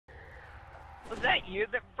Was that you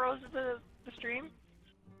that froze the stream?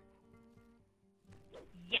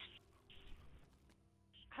 Yes.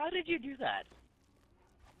 How did you do that?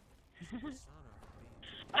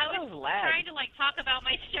 I was lag. trying to like talk about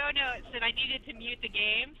my show notes and I needed to mute the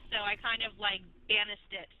game, so I kind of like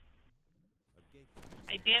banished it.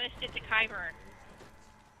 I banished it to Kyber.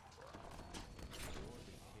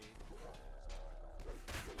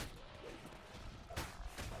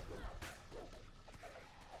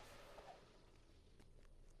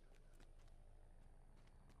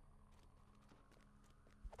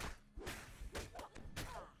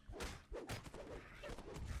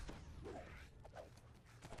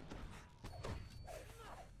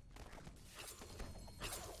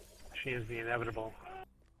 She is the inevitable.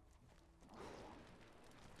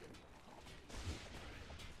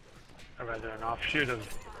 Or rather, an offshoot of...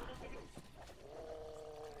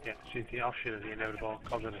 Yeah, she's the offshoot of the inevitable,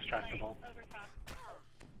 called the distractible.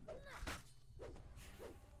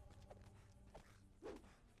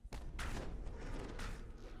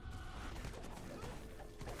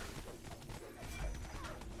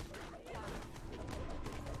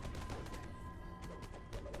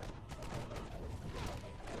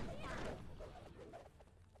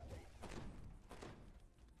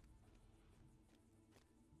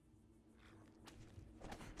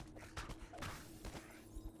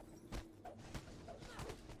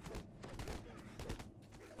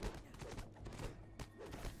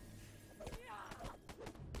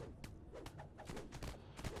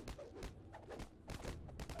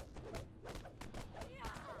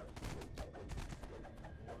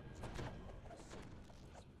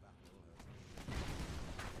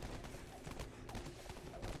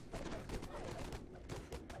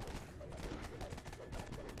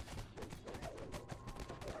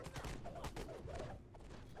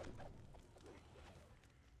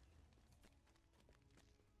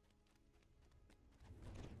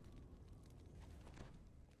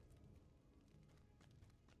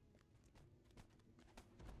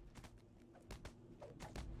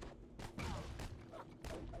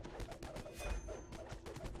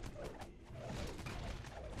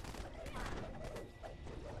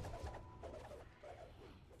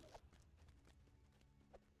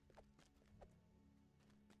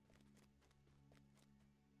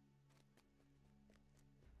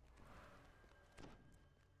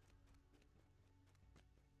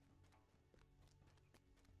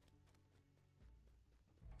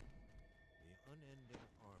 Unending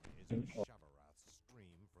armies of Shavarath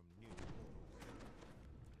stream from new portals.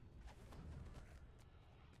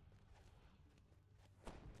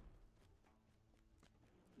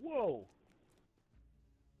 Whoa!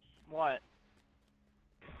 What?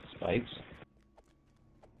 Spikes?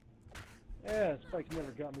 Yeah, spikes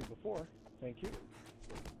never got me before. Thank you.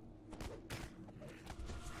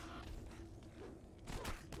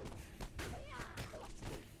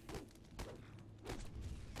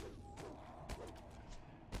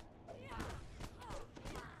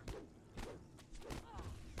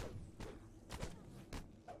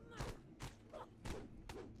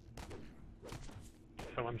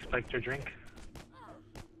 Someone spiked your drink.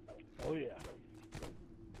 Oh yeah.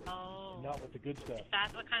 Oh. Not with the good stuff. Is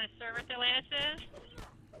that what kind of server Thelanis is?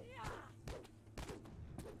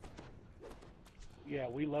 Yeah,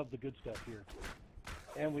 we love the good stuff here.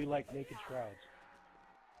 And we like naked shrouds.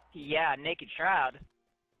 Yeah, Naked Shroud.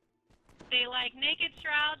 They like naked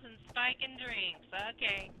shrouds and spiking drinks.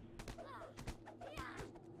 Okay.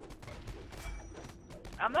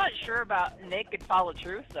 I'm not sure about Naked Follow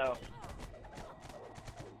Truth, though.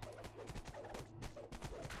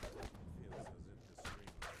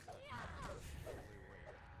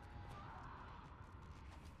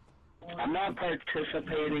 I'm not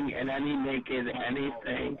participating in any naked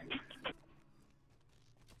anything.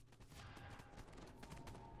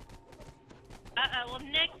 Well,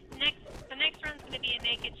 the next run's gonna be a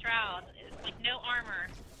naked shroud. It's like no armor.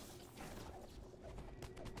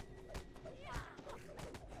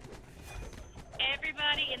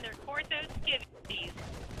 Everybody in their Corthos skivvies.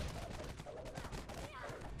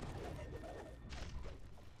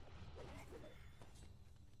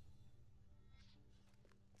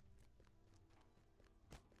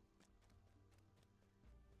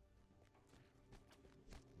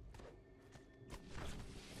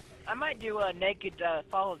 I might do a Naked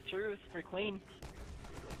Follow Truth for clean.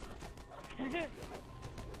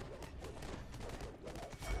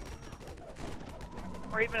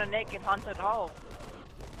 Or even a Naked Haunted Hall.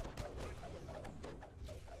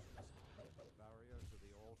 Barrier to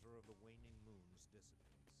the altar of the waning moons dissipates.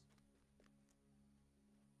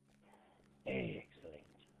 Excellent.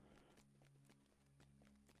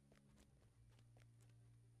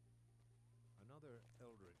 An Another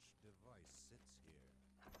eldritch device sits here.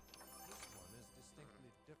 This one is distinctly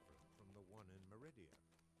different from the one in Meridia.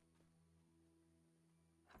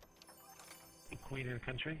 The Queen and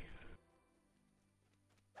Country.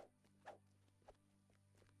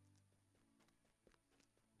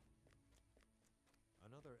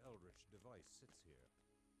 Another eldritch device sits here.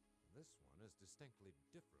 This one is distinctly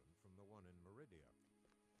different from the one in Meridia.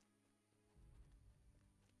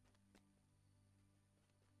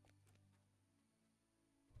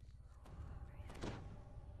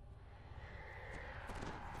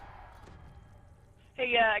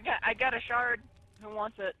 Hey, I got a shard. Who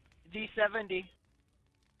wants it? D70.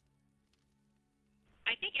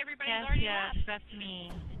 I think everybody's Yes, already yes, left. that's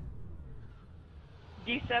me.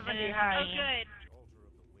 D70 Oh, high. Oh, good. The altar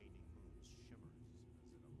of the waning moon shimmers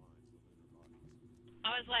as it aligns the lunar bodies. I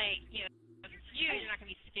was like, you know, if it's you, you're not gonna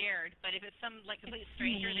be scared. But if it's some like complete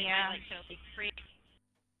stranger, they Yeah. might like totally freak.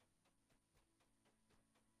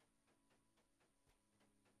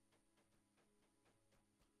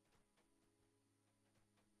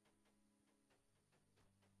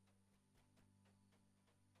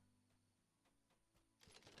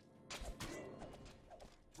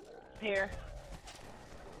 Here.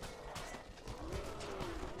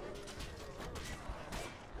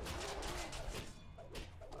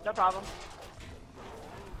 No problem.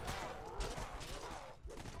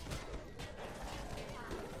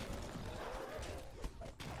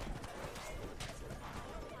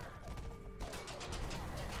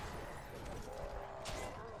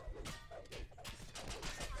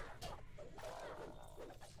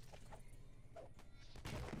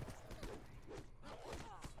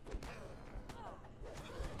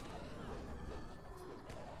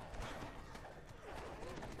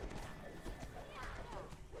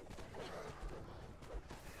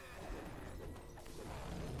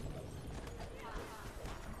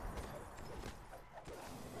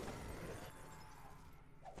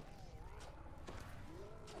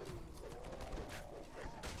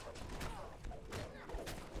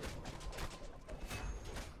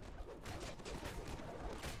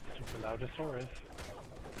 Loudsaurus.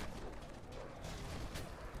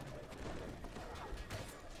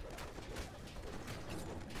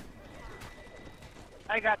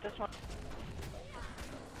 I got this one.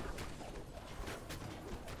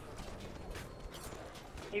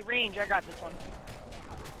 Hey, range, I got this one.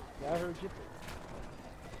 Yeah, I heard you.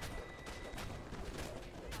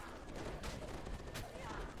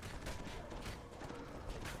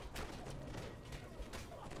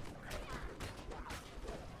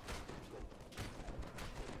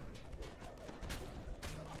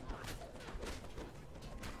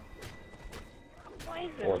 Why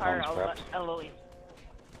is the fire Ellie?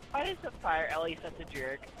 Why is the fire Ellie such a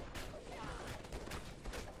jerk?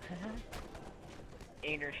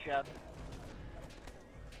 Ain't her shove.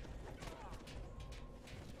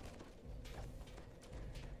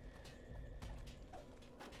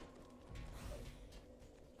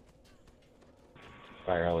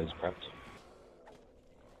 Fire Ellie's prepped.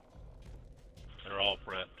 They're all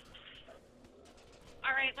prepped.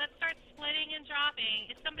 All right, let's start splitting and dropping.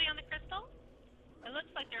 Is somebody on the crystal? It looks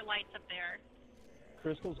like there are lights up there.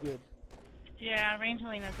 Crystal's good. Yeah,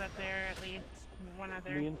 Rangelina's up there at least. One other.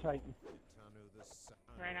 Me and Titan. Tanu, the sound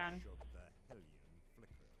Right on. of the hellion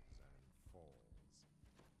flickers and falls.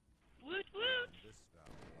 Woot woot! This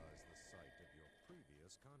valley lies the site of your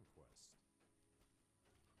previous conquest.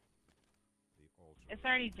 The altar It's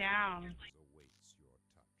already of down. awaits your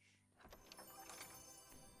touch.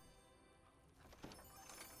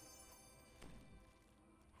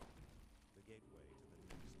 The gateway to the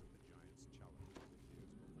next of the giant's challenges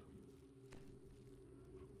appears before you.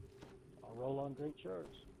 I'll roll on great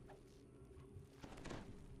shards.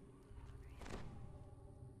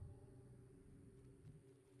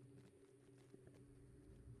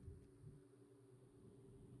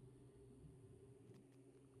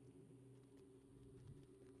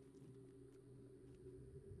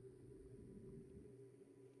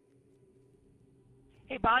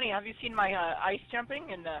 Hey, Bonnie, have you seen my ice jumping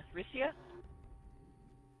in Risia?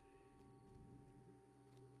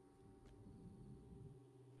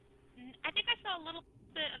 I think I saw a little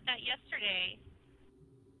bit of that yesterday.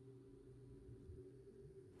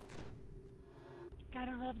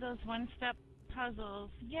 Gotta love those one-step puzzles.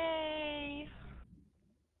 Yay!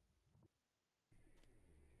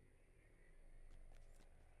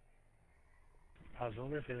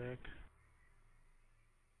 Puzzle-rific.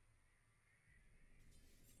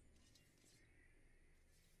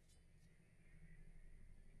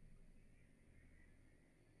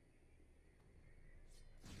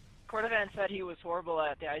 Cordovan said he was horrible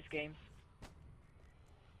at the ice games.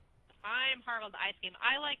 I am horrible at the ice game.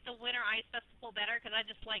 I like the Winter Ice Festival better because I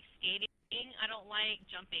just like skating. I don't like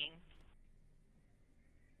jumping.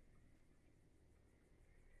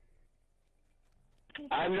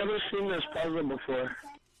 I've never seen this puzzle before.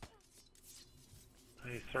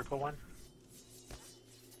 A circle one?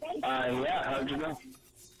 Yeah, how'd you know?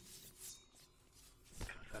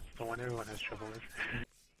 That's the one everyone has trouble with.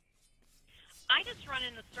 I just run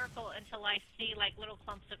in the circle until I see like little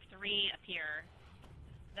clumps of 3 appear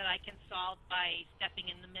that I can solve by stepping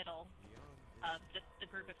in the middle of the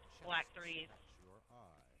group of black 3s.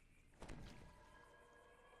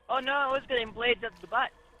 Oh no, I was getting blades up the butt.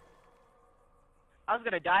 I was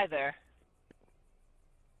gonna die there.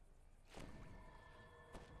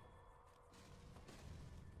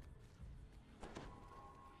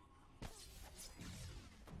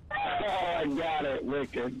 Oh, I got it,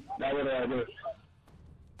 wicked. Now what do I do?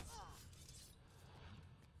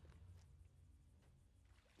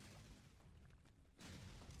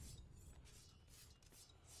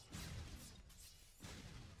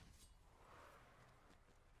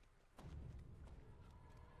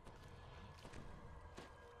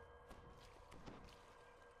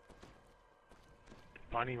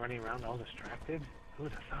 Bonnie running around all distracted? Who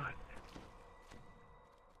would have thought?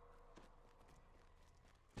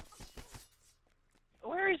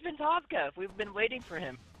 Where has been Tovka? We've been waiting for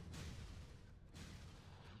him.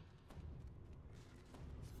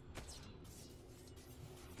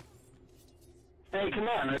 Hey, come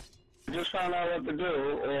on. I just found out what to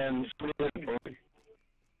do, and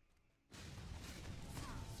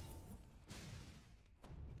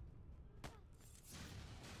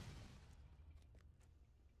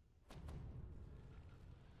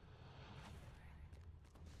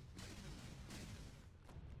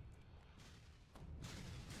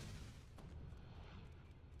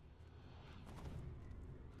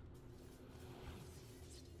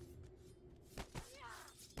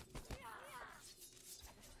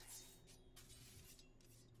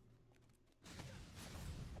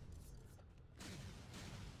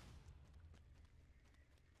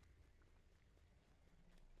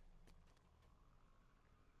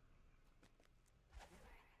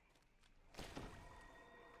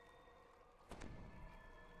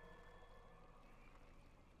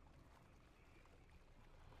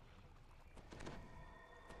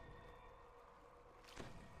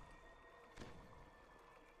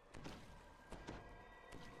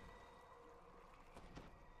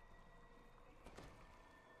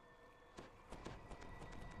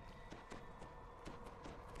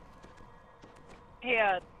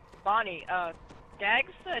Hey, Bonnie, Dag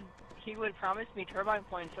said he would promise me turbine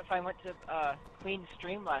points if I went to, Queen's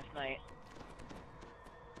stream last night.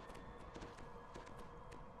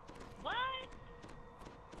 What?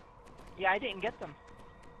 Yeah, I didn't get them.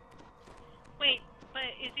 Wait, but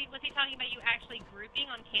was he talking about you actually grouping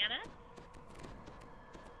on Canna?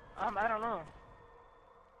 I don't know.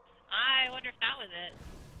 I wonder if that was it.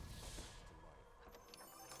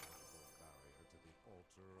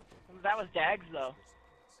 That was Dag's, though.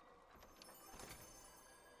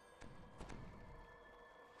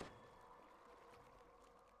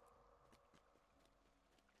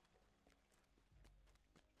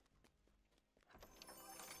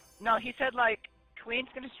 No, he said, like, Queen's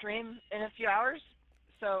gonna stream in a few hours,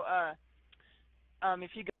 so,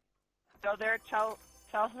 if you go there, tell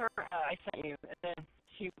her I sent you, and then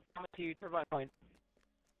she will promise you turbine points.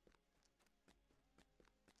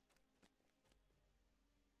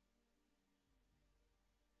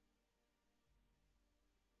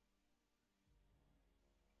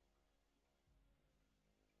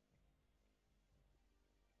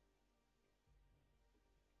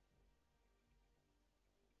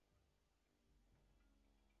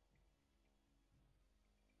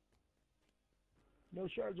 No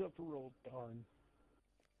shards up for roll, darn.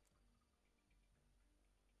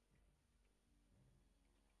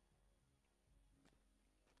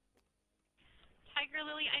 Tiger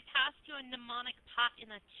Lily, I passed you a mnemonic pot in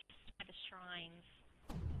the chest by the shrines.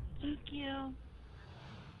 Thank you.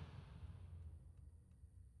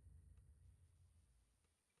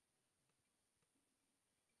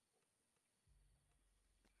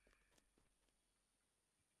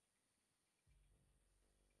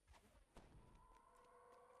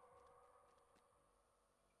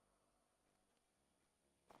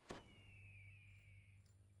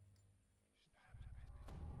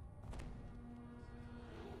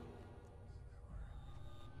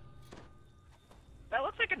 That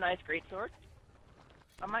looks like a nice greatsword.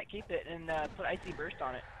 I might keep it and put Icy Burst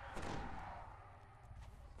on it.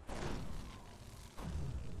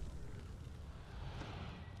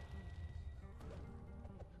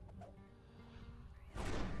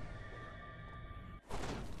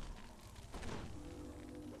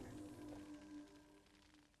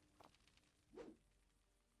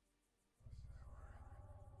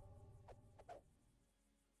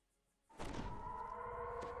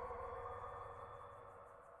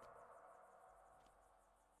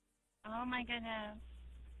 Oh my goodness.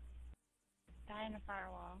 Die in a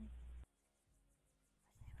firewall.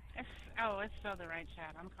 It's still the right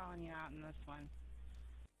chat. I'm calling you out in this one.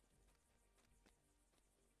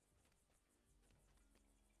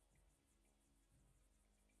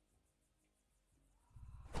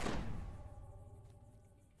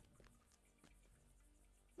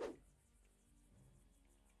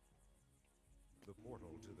 The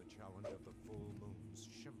portal to the challenge of the full moons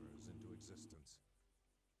shimmers into existence.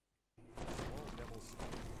 Small devil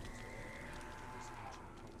skeletons are this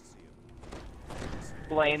ancient coliseum.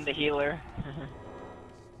 Blame the healer.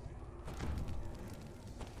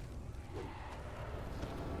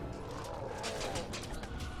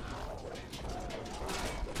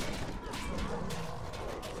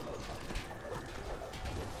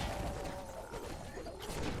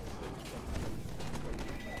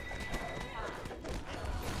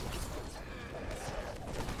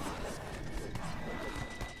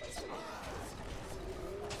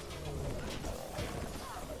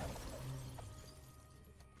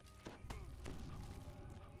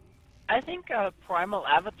 I think Primal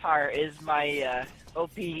Avatar is my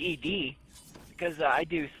OPED because I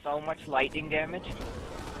do so much lightning damage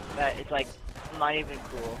that it's like not even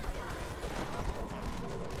cool.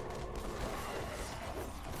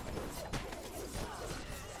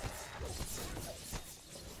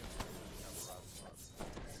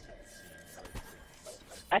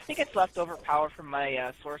 I think it's leftover power from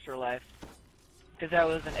my sorcerer life because I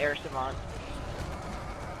was an air savant.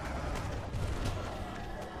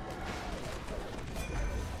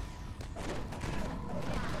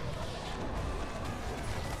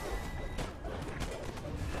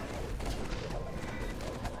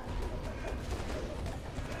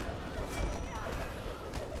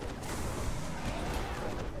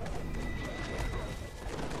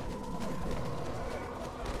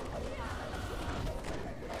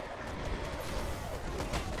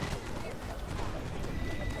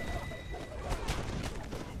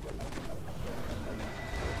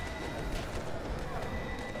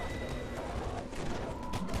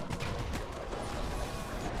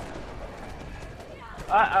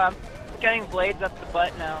 I'm getting blades up the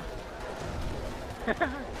butt now.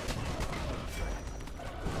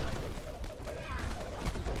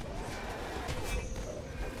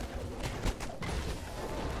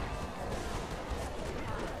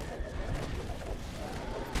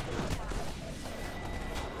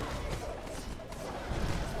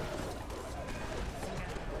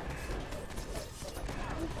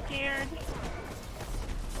 scared.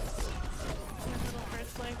 My little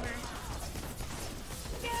first flavor.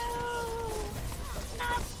 No!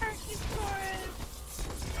 Not Perkysaurus!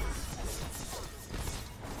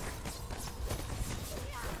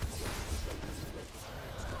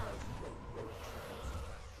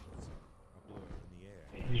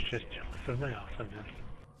 He's just jealous of my awesomeness.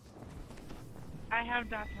 I have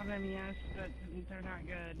dots on them, yes, but they're not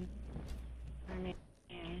good. I mean...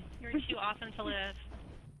 You're too awesome to live.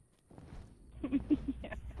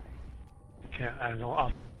 Yeah. Yeah, I don't know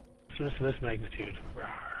awesomeness of this magnitude.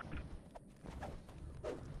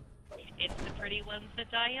 It's the pretty ones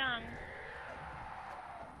that die young.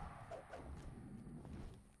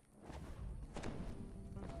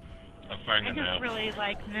 I'm I finding just out. really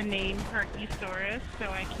like the name Perkysaurus, so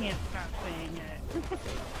I can't stop saying it.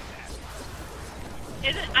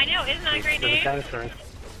 I know, isn't that a great The name? dinosaurs.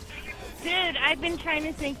 Dude, I've been trying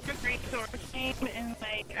to think of a great source name, and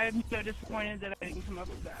like, I'm so disappointed that I didn't come up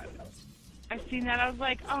with that. I've seen that, I was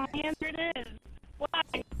like, oh man, there it is. Why?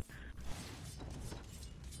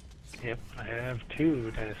 Yep, I have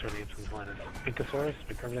two dinosaur names in Thelanis. Pinkosaurus,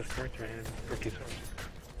 my permanent character, and Perkysaurus.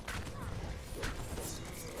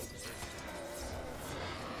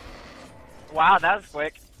 Wow, that was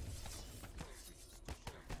quick.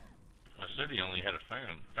 I said he only had a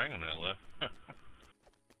fingernail left.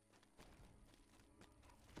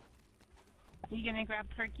 You gonna grab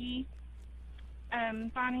Perky?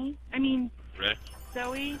 Bonnie? I mean, Rick?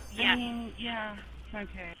 Zoe? Yes. I mean, yeah.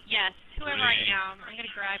 Okay. Yes, whoever I am, I'm gonna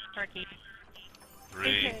grab Turkey. 3,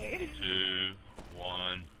 Okay. 2,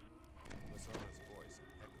 1. Lasona's voice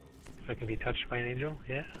echoes If I can be touched by an angel,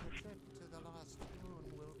 yeah. The trip to the last moon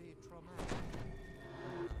will be traumatic.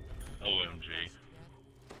 OMG.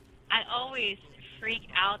 I always freak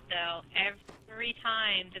out though every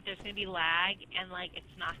time that there's gonna be lag and like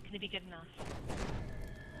it's not gonna be good enough.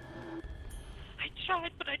 I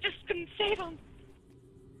tried, but I just couldn't save him.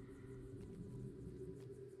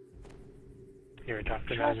 You're a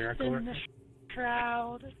doctor, not a miracle worker.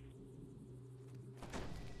 Shroud.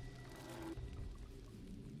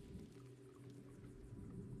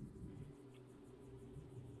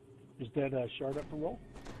 Is that shard up for roll?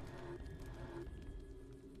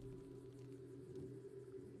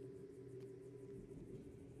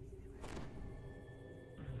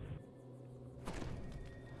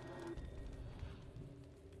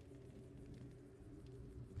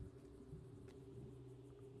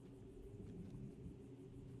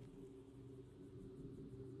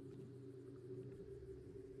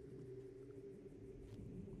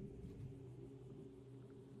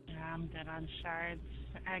 I'm good on shards.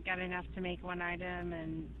 I got enough to make one item,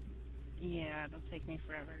 and yeah, it'll take me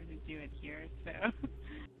forever to do it here, so.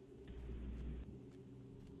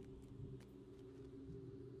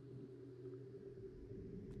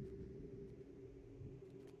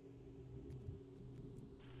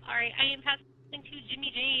 Alright, I am passing to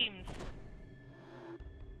Jimmy James.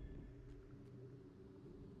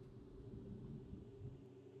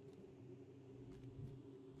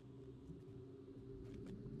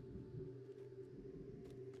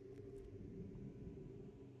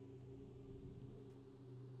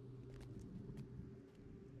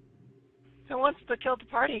 Who wants to kill the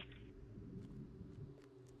party?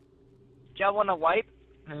 Do y'all want to wipe?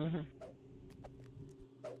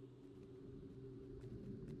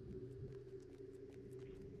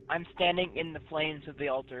 I'm standing in the flames of the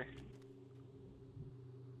altar.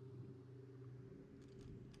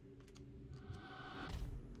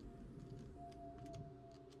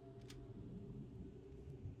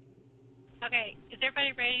 Okay, is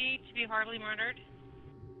everybody ready to be horribly murdered?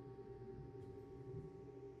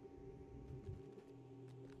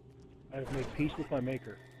 I have made peace with my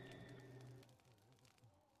maker.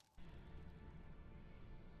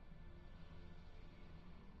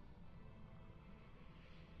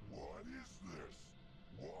 What is this?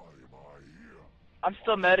 Why am I here? I'm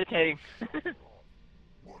still meditating.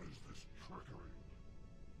 What is this trickery?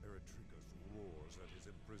 Eretricus roars at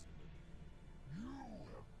his imprisonment. You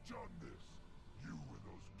have done this! You and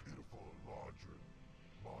those pitiful Eladrin.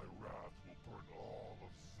 My wrath will burn all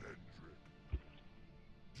of Zendrick.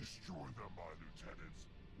 Destroy them, my lieutenants,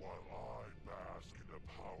 while I bask in the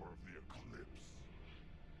power of the Eclipse.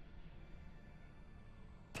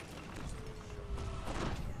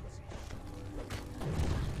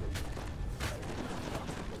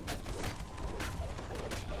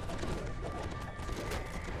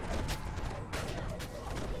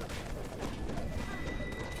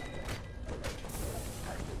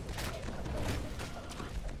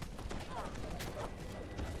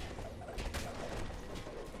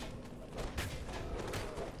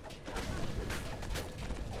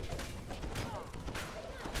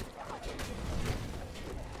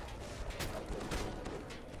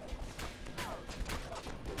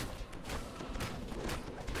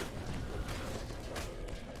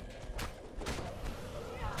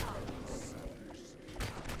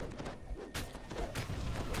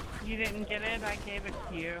 You didn't get it? I gave it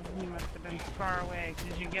to you. You must have been far away.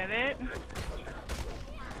 Did you get it?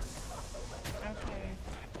 Okay.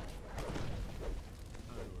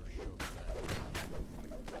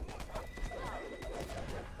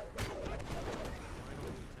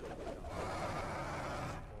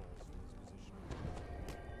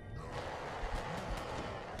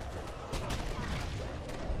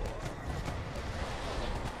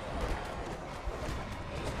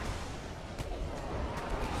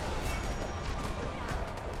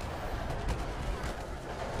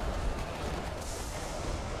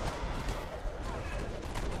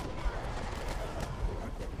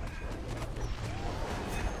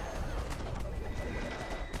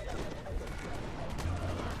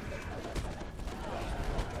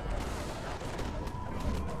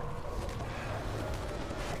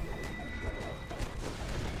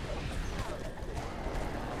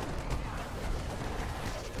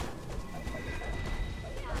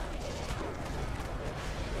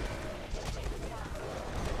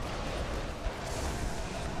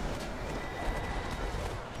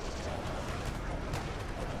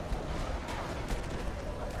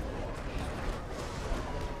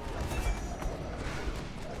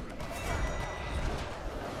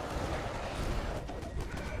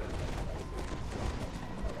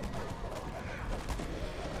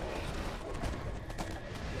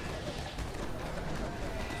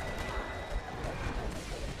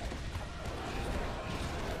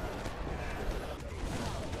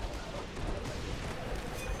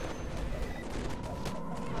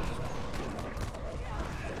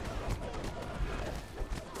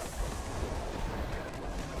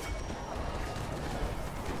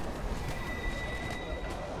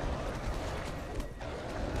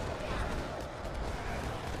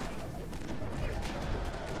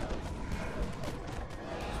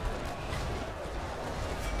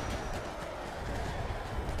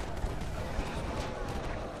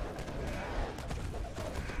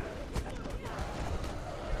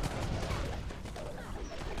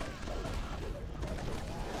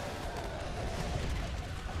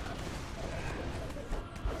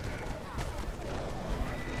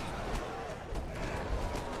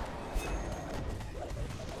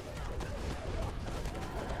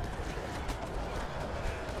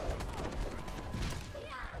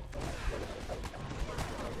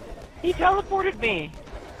 He teleported me.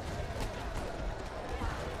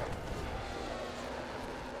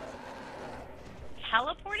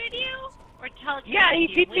 Teleported you? Or teleported Yeah, he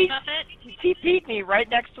you? TP'd, Buffett? he TP'd me right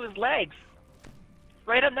next to his legs.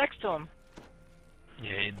 Right up next to him.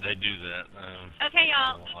 Yeah, they do that. Okay,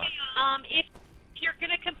 y'all. a lot. If you're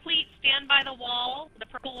gonna complete Stand by the Wall, the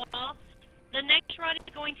purple wall, the next run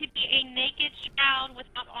is going to be a naked Shroud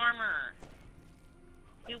without armor.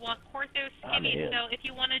 We want Korthos I'm skinny, in. so if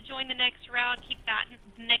you want to join the next round, keep that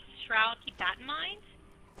in mind.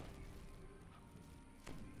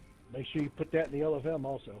 Make sure you put that in the LFM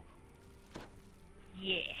also.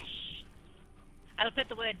 Yes. I'll put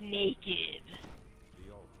the word naked.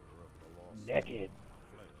 The altar of the lost Naked.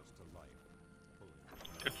 flares to life,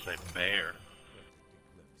 pulling Could say bear.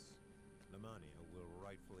 Eclipse. Lemania will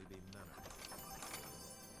rightfully be manifest.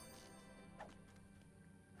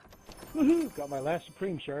 Woohoo! Got my last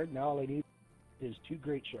Supreme Shard. Now all I need is 2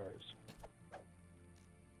 Great Shards.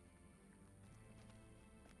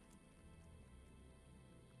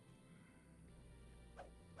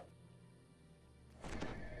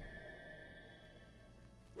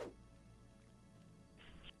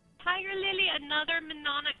 Tiger Lily, another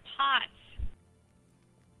Mnemonic pot.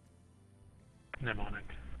 Mnemonic.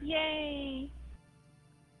 Yay!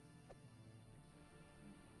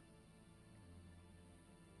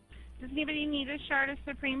 Does anybody need a shard of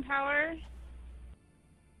supreme power?